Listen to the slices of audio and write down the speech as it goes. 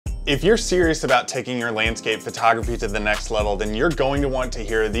If you're serious about taking your landscape photography to the next level, then you're going to want to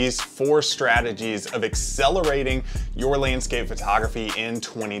hear these 4 strategies of accelerating your landscape photography in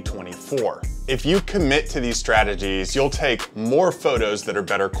 2024. If you commit to these strategies, you'll take more photos that are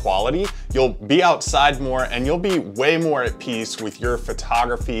better quality, you'll be outside more, and you'll be way more at peace with your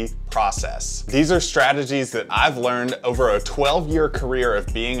photography process. These are strategies that I've learned over a 12-year career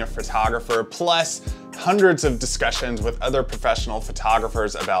of being a photographer, plus hundreds of discussions with other professional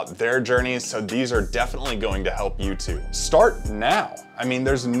photographers about their journeys, so these are definitely going to help you too. Start now. I mean,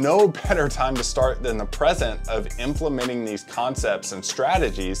 there's no better time to start than the present of implementing these concepts and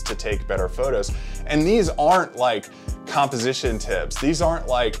strategies to take better photos. And these aren't like composition tips. These aren't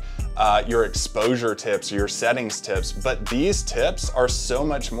like your exposure tips or your settings tips, but these tips are so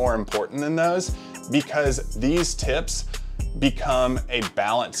much more important than those because these tips become a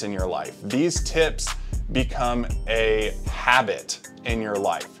balance in your life. These tips become a habit in your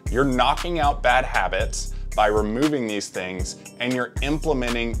life. You're knocking out bad habits by removing these things, and you're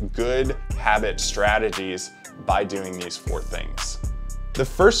implementing good habit strategies by doing these 4 things. The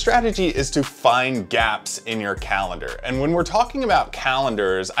first strategy is to find gaps in your calendar. And when we're talking about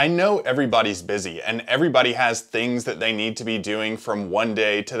calendars, I know everybody's busy and everybody has things that they need to be doing from one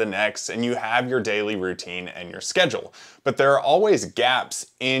day to the next, and you have your daily routine and your schedule. But there are always gaps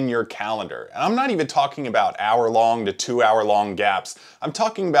in your calendar. And I'm not even talking about hour-long to 2-hour-long gaps. I'm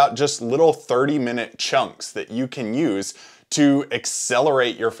talking about just little 30-minute chunks that you can use to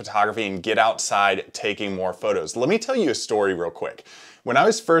accelerate your photography and get outside taking more photos. Let me tell you a story real quick. When I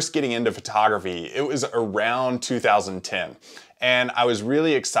was first getting into photography, it was around 2010. And I was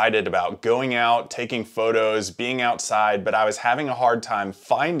really excited about going out, taking photos, being outside, but I was having a hard time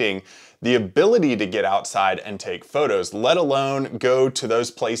finding the ability to get outside and take photos, let alone go to those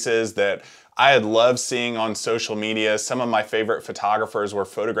places that I had loved seeing on social media. Some of my favorite photographers were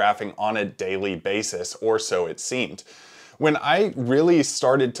photographing on a daily basis, or so it seemed. When I really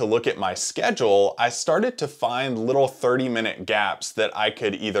started to look at my schedule, I started to find little 30-minute gaps that I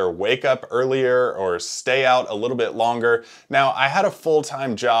could either wake up earlier or stay out a little bit longer. Now, I had a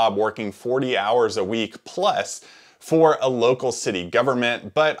full-time job working 40 hours a week plus for a local city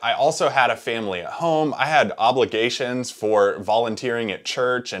government, but I also had a family at home. I had obligations for volunteering at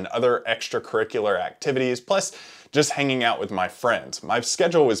church and other extracurricular activities, plus just hanging out with my friends. My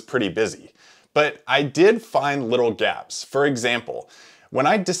schedule was pretty busy. But I did find little gaps. For example, when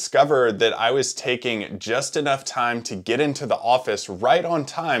I discovered that I was taking just enough time to get into the office right on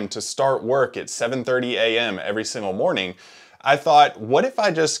time to start work at 7:30 a.m. every single morning, I thought, what if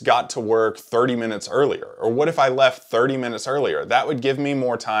I just got to work 30 minutes earlier? Or what if I left 30 minutes earlier? That would give me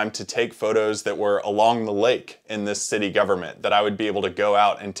more time to take photos that were along the lake in this city government that I would be able to go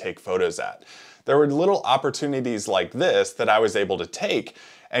out and take photos at. There were little opportunities like this that I was able to take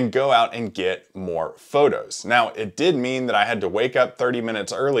and go out and get more photos. Now, it did mean that I had to wake up 30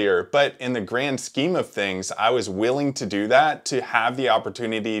 minutes earlier, but in the grand scheme of things, I was willing to do that to have the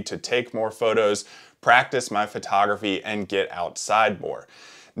opportunity to take more photos, practice my photography, and get outside more.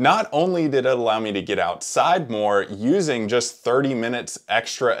 Not only did it allow me to get outside more using just 30 minutes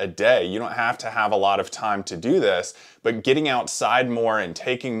extra a day, you don't have to have a lot of time to do this, but getting outside more and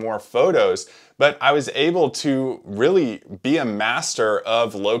taking more photos, but I was able to really be a master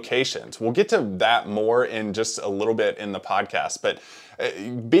of locations. We'll get to that more in just a little bit in the podcast, but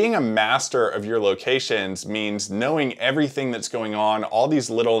being a master of your locations means knowing everything that's going on, all these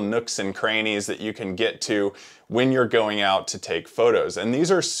little nooks and crannies that you can get to when you're going out to take photos. And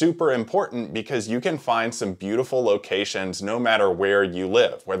these are super important because you can find some beautiful locations no matter where you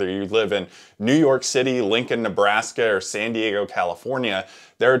live. Whether you live in New York City, Lincoln, Nebraska, or San Diego, California,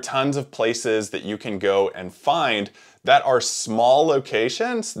 there are tons of places that you can go and find that are small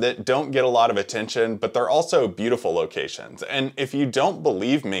locations that don't get a lot of attention, but they're also beautiful locations. And if you don't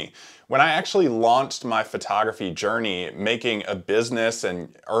believe me, when I actually launched my photography journey, making a business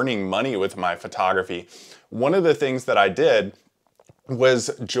and earning money with my photography, one of the things that I did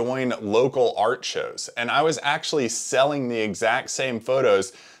was join local art shows. And I was actually selling the exact same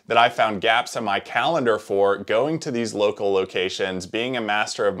photos that I found gaps in my calendar for, going to these local locations, being a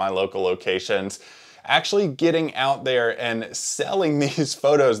master of my local locations, actually getting out there and selling these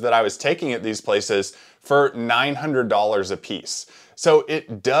photos that I was taking at these places for $900 a piece. So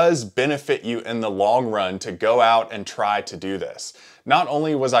it does benefit you in the long run to go out and try to do this. Not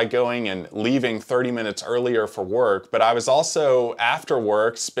only was I going and leaving 30 minutes earlier for work, but I was also after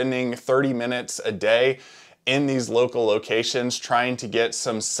work spending 30 minutes a day in these local locations trying to get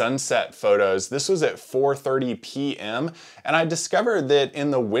some sunset photos. This was at 4:30 p.m. and I discovered that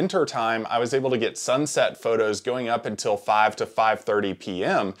in the winter time I was able to get sunset photos going up until 5 to 5:30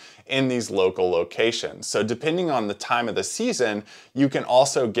 p.m. in these local locations. So depending on the time of the season, you can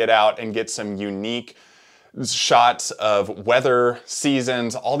also get out and get some unique shots of weather,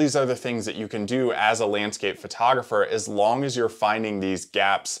 seasons, all these other things that you can do as a landscape photographer, as long as you're finding these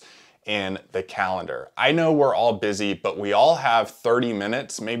gaps in the calendar. I know we're all busy, but we all have 30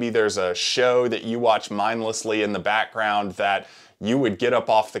 minutes. Maybe there's a show that you watch mindlessly in the background that you would get up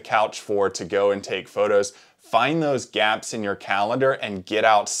off the couch for to go and take photos. Find those gaps in your calendar and get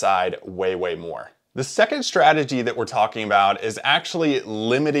outside way, way more. The second strategy that we're talking about is actually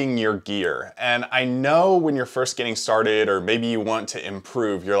limiting your gear. And I know when you're first getting started, or maybe you want to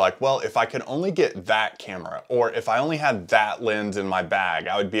improve, you're like, well, if I could only get that camera, or if I only had that lens in my bag,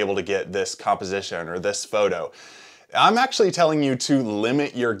 I would be able to get this composition or this photo. I'm actually telling you to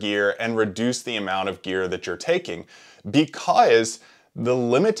limit your gear and reduce the amount of gear that you're taking, because the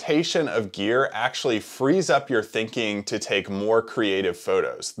limitation of gear actually frees up your thinking to take more creative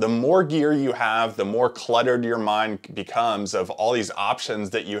photos. The more gear you have, the more cluttered your mind becomes of all these options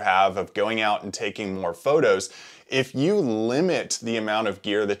that you have of going out and taking more photos. If you limit the amount of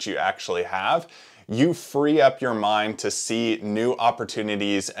gear that you actually have, you free up your mind to see new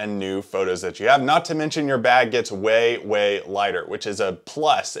opportunities and new photos that you have. Not to mention your bag gets way, way lighter, which is a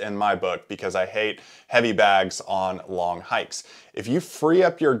plus in my book because I hate heavy bags on long hikes. If you free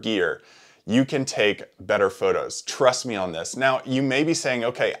up your gear, you can take better photos. Trust me on this. Now, you may be saying,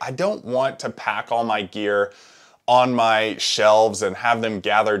 okay, I don't want to pack all my gear on my shelves and have them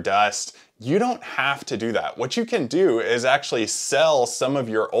gather dust. You don't have to do that. What you can do is actually sell some of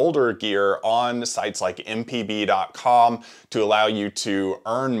your older gear on sites like mpb.com to allow you to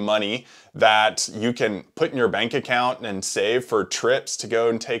earn money that you can put in your bank account and save for trips to go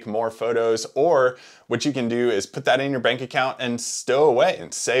and take more photos. Or what you can do is put that in your bank account and stow away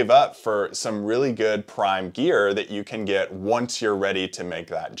and save up for some really good prime gear that you can get once you're ready to make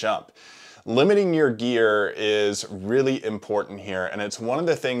that jump. Limiting your gear is really important here, and it's one of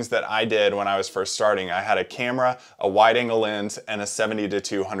the things that I did when I was first starting. I had a camera, a wide-angle lens, and a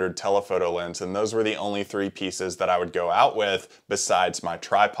 70-200 telephoto lens, and those were the only three pieces that I would go out with besides my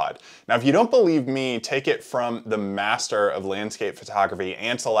tripod. Now, if you don't believe me, take it from the master of landscape photography,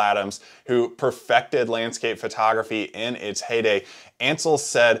 Ansel Adams, who perfected landscape photography in its heyday. Ansel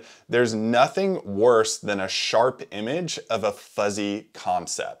said, "There's nothing worse than a sharp image of a fuzzy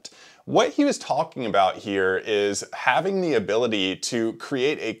concept." What he was talking about here is having the ability to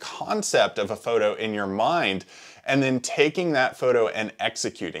create a concept of a photo in your mind and then taking that photo and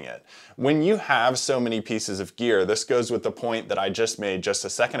executing it. When you have so many pieces of gear, this goes with the point that I just made just a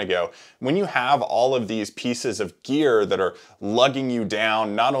second ago, when you have all of these pieces of gear that are lugging you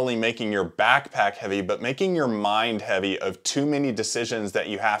down, not only making your backpack heavy, but making your mind heavy of too many decisions that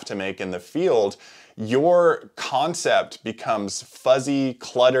you have to make in the field, your concept becomes fuzzy,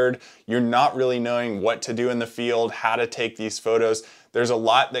 cluttered. You're not really knowing what to do in the field, how to take these photos. There's a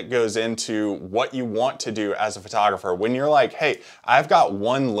lot that goes into what you want to do as a photographer. When you're like, hey, I've got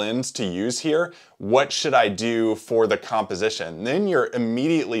one lens to use here, what should I do for the composition? Then you're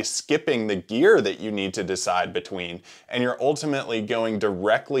immediately skipping the gear that you need to decide between, and you're ultimately going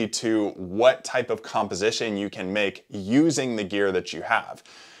directly to what type of composition you can make using the gear that you have.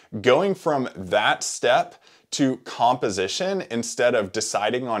 Going from that step to composition instead of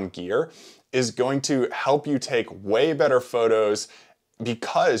deciding on gear is going to help you take way better photos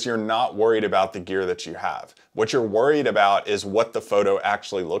because you're not worried about the gear that you have. What you're worried about is what the photo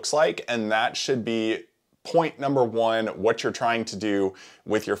actually looks like, and that should be point number one, what you're trying to do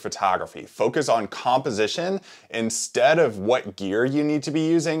with your photography. Focus on composition instead of what gear you need to be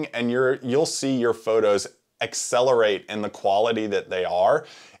using, and you'll see your photos accelerate in the quality that they are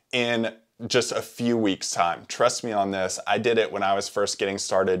in just a few weeks' time. Trust me on this. I did it when I was first getting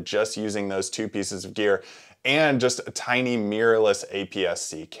started, just using those two pieces of gear and just a tiny mirrorless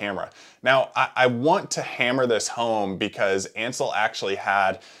APS-C camera. Now, I want to hammer this home because Ansel actually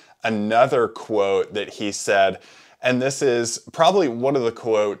had another quote that he said, and this is probably one of the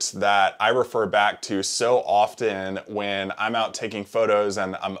quotes that I refer back to so often when I'm out taking photos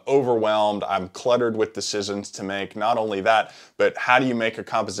and I'm overwhelmed, I'm cluttered with decisions to make. Not only that, but how do you make a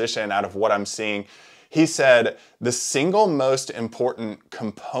composition out of what I'm seeing? He said, the single most important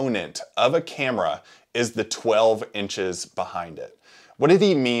component of a camera is the 12 inches behind it. What did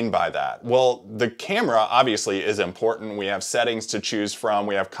he mean by that? Well, the camera obviously is important. We have settings to choose from.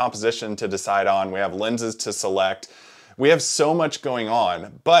 We have composition to decide on. We have lenses to select. We have so much going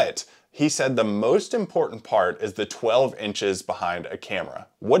on, but He said the most important part is the 12 inches behind a camera.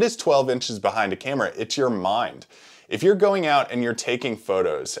 What is 12 inches behind a camera? It's your mind. If you're going out and you're taking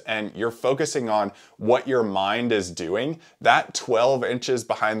photos and you're focusing on what your mind is doing, that 12 inches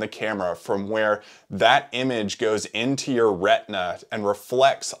behind the camera from where that image goes into your retina and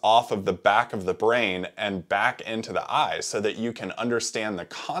reflects off of the back of the brain and back into the eyes so that you can understand the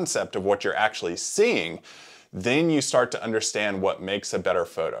concept of what you're actually seeing, then you start to understand what makes a better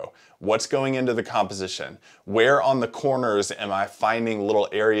photo. What's going into the composition? Where on the corners am I finding little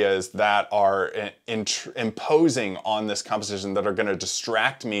areas that are imposing on this composition that are going to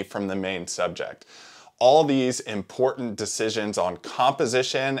distract me from the main subject? All these important decisions on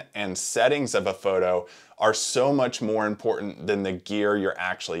composition and settings of a photo are so much more important than the gear you're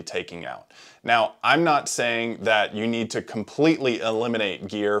actually taking out. Now, I'm not saying that you need to completely eliminate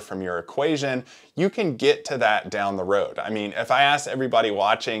gear from your equation. You can get to that down the road. I mean, if I asked everybody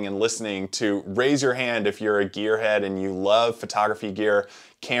watching and listening to raise your hand if you're a gearhead and you love photography gear,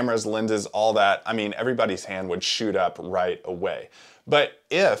 cameras, lenses, all that, I mean, everybody's hand would shoot up right away. But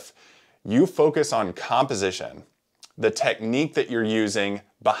if you focus on composition, the technique that you're using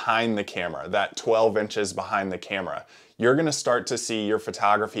behind the camera, that 12 inches behind the camera, you're gonna start to see your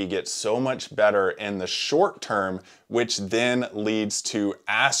photography get so much better in the short term, which then leads to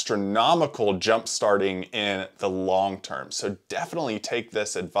astronomical jump starting in the long term. So definitely take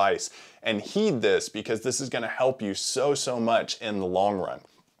this advice and heed this because this is gonna help you so much in the long run.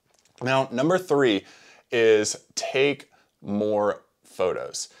 Now, number 3 is take more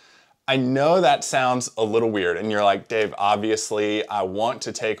photos. I know that sounds a little weird and you're like, Dave, obviously I want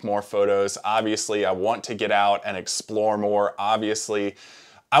to take more photos. Obviously I want to get out and explore more. Obviously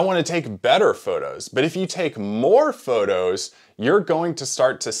I want to take better photos. But if you take more photos, you're going to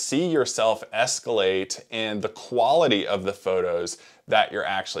start to see yourself escalate in the quality of the photos that you're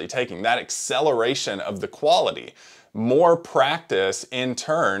actually taking. That acceleration of the quality. More practice in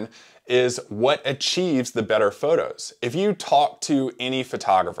turn is what achieves the better photos. If you talk to any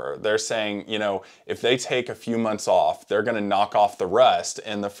photographer, they're saying, you know, if they take a few months off, they're gonna knock off the rust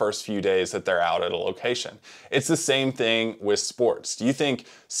in the first few days that they're out at a location. It's the same thing with sports. Do you think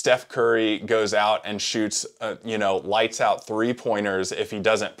Steph Curry goes out and shoots, lights out 3-pointers if he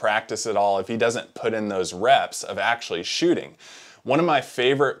doesn't practice at all, if he doesn't put in those reps of actually shooting? One of my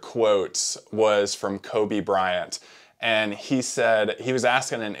favorite quotes was from Kobe Bryant. And he said, he was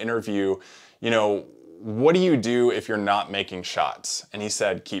asked in an interview, you know, what do you do if you're not making shots? And he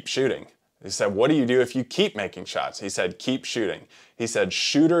said, keep shooting. He said, what do you do if you keep making shots? He said, keep shooting. He said,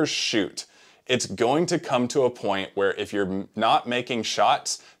 shooters shoot. It's going to come to a point where if you're not making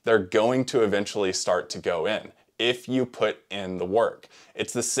shots, they're going to eventually start to go in if you put in the work.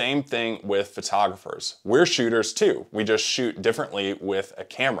 It's the same thing with photographers. We're shooters too. We just shoot differently with a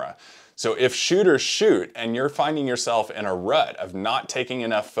camera. So if shooters shoot and you're finding yourself in a rut of not taking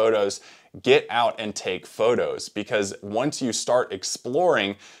enough photos, get out and take photos, because once you start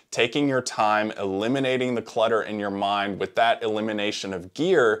exploring, taking your time, eliminating the clutter in your mind with that elimination of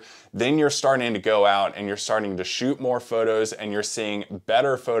gear, then you're starting to go out and you're starting to shoot more photos and you're seeing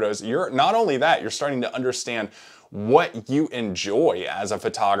better photos. Not only that, you're starting to understand what you enjoy as a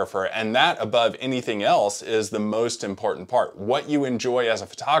photographer, and that above anything else is the most important part. What you enjoy as a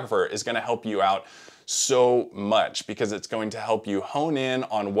photographer is going to help you out so much because it's going to help you hone in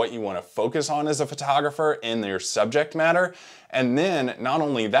on what you want to focus on as a photographer in your subject matter. And then not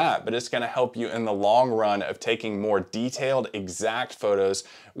only that, but it's going to help you in the long run of taking more detailed, exact photos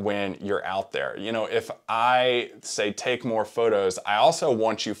when you're out there. You know, if I say take more photos, I also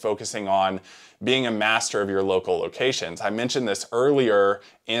want you focusing on being a master of your local locations. I mentioned this earlier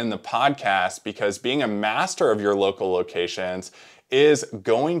in the podcast because being a master of your local locations is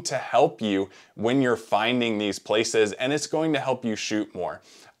going to help you when you're finding these places, and it's going to help you shoot more.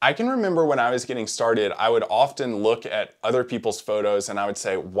 I can remember when I was getting started, I would often look at other people's photos and I would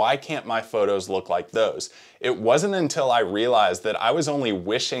say, why can't my photos look like those? It wasn't until I realized that I was only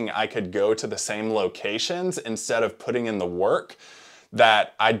wishing I could go to the same locations instead of putting in the work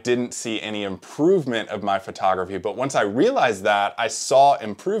that I didn't see any improvement of my photography. But once I realized that, I saw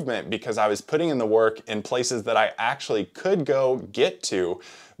improvement because I was putting in the work in places that I actually could go get to,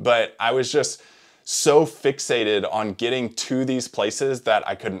 but I was just so fixated on getting to these places that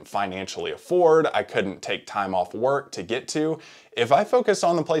I couldn't financially afford, I couldn't take time off work to get to. If I focused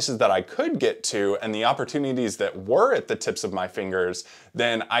on the places that I could get to and the opportunities that were at the tips of my fingers,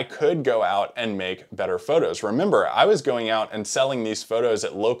 then I could go out and make better photos. Remember, I was going out and selling these photos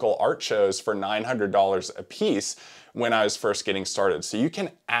at local art shows for $900 a piece when I was first getting started. So you can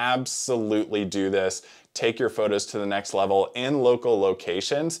absolutely do this. take your photos to the next level in local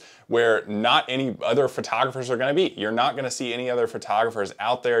locations where not any other photographers are going to be. You're not going to see any other photographers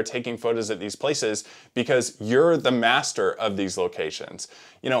out there taking photos at these places because you're the master of these locations.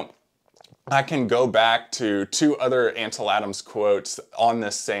 You know, I can go back to two other Ansel Adams quotes on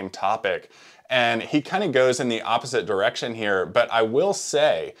this same topic, and he kind of goes in the opposite direction here, but I will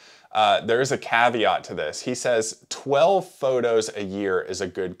say there's a caveat to this. He says 12 photos a year is a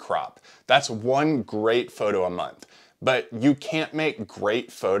good crop. That's one great photo a month. But you can't make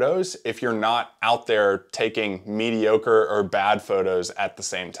great photos if you're not out there taking mediocre or bad photos at the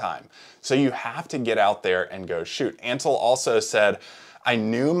same time. So you have to get out there and go shoot. Ansel also said, I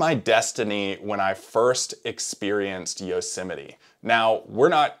knew my destiny when I first experienced Yosemite. Now, we're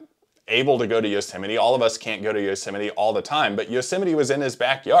not able to go to Yosemite. All of us can't go to Yosemite all the time, but Yosemite was in his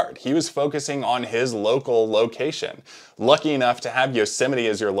backyard. He was focusing on his local location. Lucky enough to have Yosemite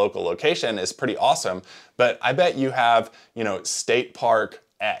as your local location is pretty awesome, but I bet you have, you know, State Park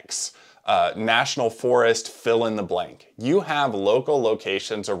X, National Forest, fill in the blank. You have local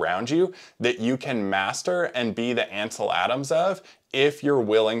locations around you that you can master and be the Ansel Adams of if you're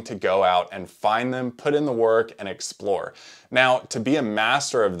willing to go out and find them, put in the work, and explore. Now, to be a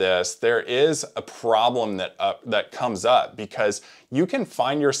master of this, there is a problem that comes up because you can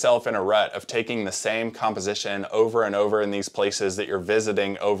find yourself in a rut of taking the same composition over and over in these places that you're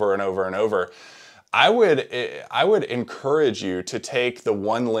visiting over and over and over. I would encourage you to take the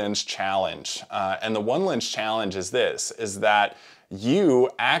one lens challenge. And the one lens challenge is this, is that you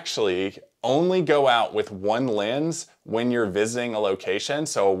actually only go out with one lens when you're visiting a location.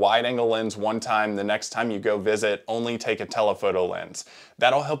 So a wide angle lens one time, the next time you go visit, only take a telephoto lens.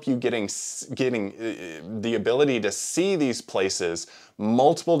 That'll help you getting the ability to see these places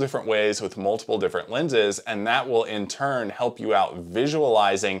multiple different ways with multiple different lenses, and that will in turn help you out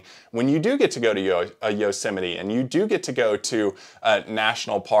visualizing when you do get to go to Yosemite and you do get to go to a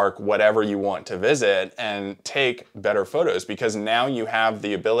national park, whatever you want to visit, and take better photos, because now you have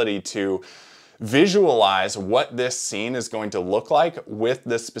the ability to visualize what this scene is going to look like with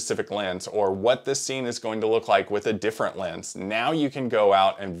this specific lens, or what this scene is going to look like with a different lens. Now you can go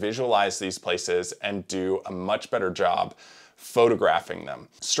out and visualize these places and do a much better job photographing them.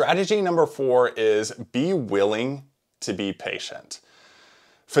 Strategy number 4 is be willing to be patient.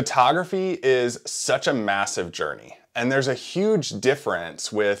 Photography is such a massive journey, and there's a huge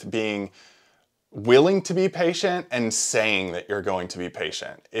difference with being willing to be patient and saying that you're going to be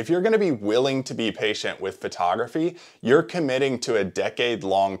patient. If you're going to be willing to be patient with photography, you're committing to a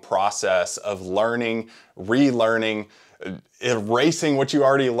decade-long process of learning, relearning, erasing what you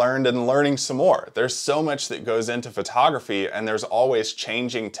already learned and learning some more. There's so much that goes into photography, and there's always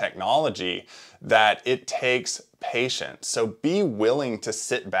changing technology that it takes patience. So be willing to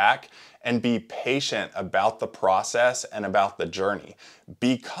sit back and be patient about the process and about the journey.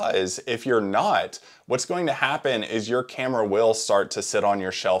 Because if you're not, what's going to happen is your camera will start to sit on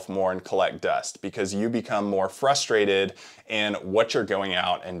your shelf more and collect dust, because you become more frustrated in what you're going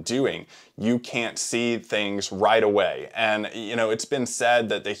out and doing. You can't see things right away. And you know, it's been said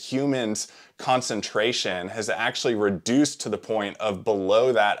that the human's concentration has actually reduced to the point of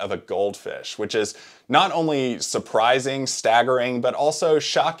below that of a goldfish, which is not only surprising, staggering, but also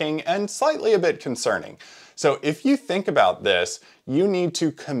shocking and slightly a bit concerning. So if you think about this, you need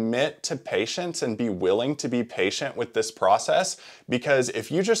to commit to patience and be willing to be patient with this process, because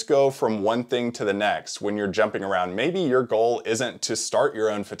if you just go from one thing to the next when you're jumping around, maybe your goal isn't to start your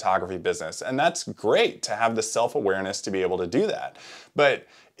own photography business, and that's great to have the self-awareness to be able to do that. But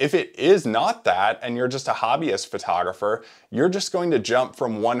if it is not that, and you're just a hobbyist photographer, you're just going to jump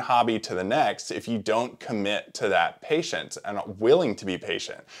from one hobby to the next if you don't commit to that patience and are willing to be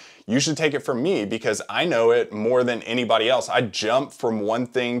patient. You should take it from me, because I know it more than anybody else. I jump from one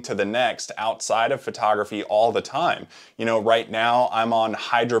thing to the next outside of photography all the time. You know, right now I'm on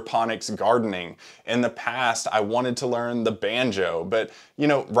hydroponics gardening. In the past, I wanted to learn the banjo, but you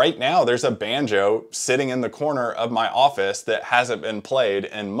know, right now there's a banjo sitting in the corner of my office that hasn't been played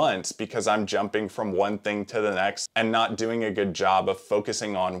in months, because I'm jumping from one thing to the next and not doing a good job of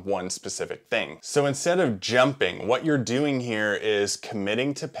focusing on one specific thing. So instead of jumping, what you're doing here is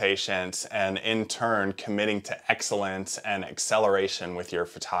committing to patience, and in turn committing to excellence and acceleration with your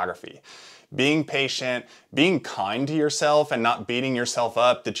photography. Being patient, being kind to yourself, and not beating yourself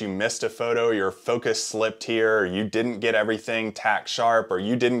up that you missed a photo, your focus slipped here, or you didn't get everything tack sharp, or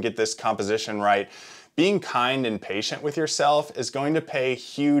you didn't get this composition right. Being kind and patient with yourself is going to pay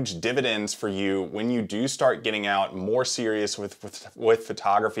huge dividends for you when you do start getting out more serious with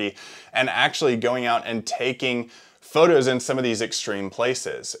photography, and actually going out and taking photos in some of these extreme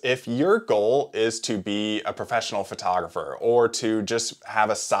places. If your goal is to be a professional photographer, or to just have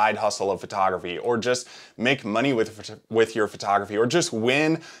a side hustle of photography, or just make money with your photography, or just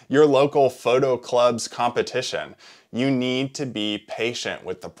win your local photo club's competition, you need to be patient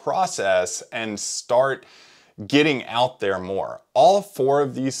with the process and start getting out there more. All four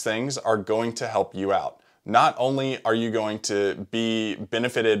of these things are going to help you out. Not only are you going to be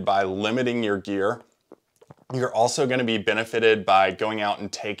benefited by limiting your gear, you're also going to be benefited by going out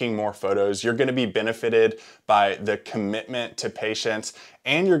and taking more photos. You're going to be benefited by the commitment to patience,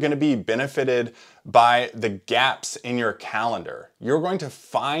 and you're going to be benefited by the gaps in your calendar. You're going to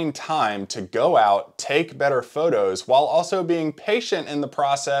find time to go out, take better photos, while also being patient in the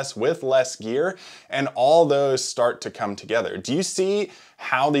process with less gear, and all those start to come together. Do you see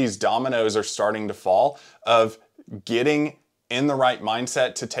how these dominoes are starting to fall of getting in the right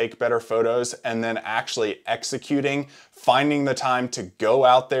mindset to take better photos, and then actually executing, finding the time to go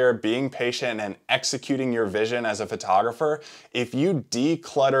out there, being patient and executing your vision as a photographer? If you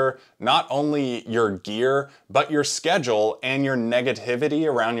declutter not only your gear, but your schedule and your negativity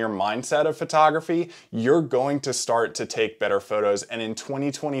around your mindset of photography, you're going to start to take better photos. And in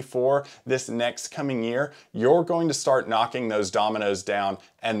 2024, this next coming year, you're going to start knocking those dominoes down.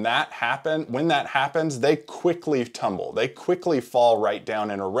 And when that happens, they quickly tumble. They quickly fall right down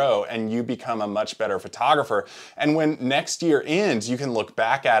in a row, and you become a much better photographer. And when next year ends, you can look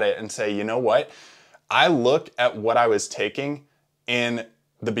back at it and say, you know what? I look at what I was taking in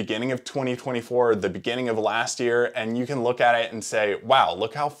the beginning of 2024, the beginning of last year, and you can look at it and say, wow,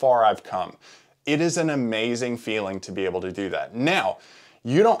 look how far I've come. It is an amazing feeling to be able to do that. Now,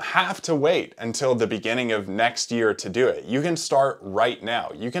 you don't have to wait until the beginning of next year to do it. You can start right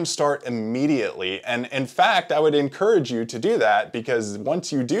now. You can start immediately. And in fact, I would encourage you to do that, because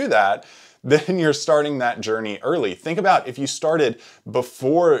once you do that, then you're starting that journey early. Think about if you started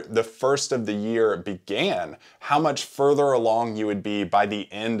before the first of the year began, how much further along you would be by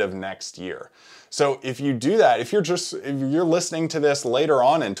the end of next year. So if you do that, if you're listening to this later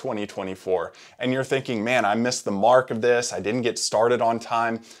on in 2024 and you're thinking, man, I missed the mark of this, I didn't get started on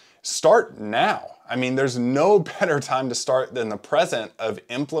time, start now. I mean, there's no better time to start than the present of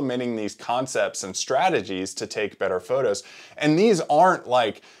implementing these concepts and strategies to take better photos. And these aren't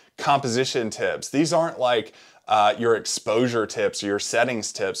like composition tips. These aren't like your exposure tips or your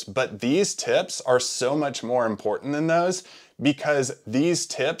settings tips, but these tips are so much more important than those, because these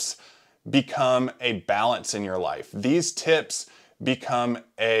tips become a balance in your life. These tips become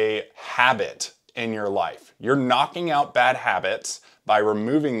a habit in your life. You're knocking out bad habits by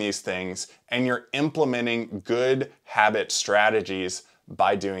removing these things, and you're implementing good habit strategies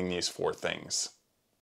by doing these four things.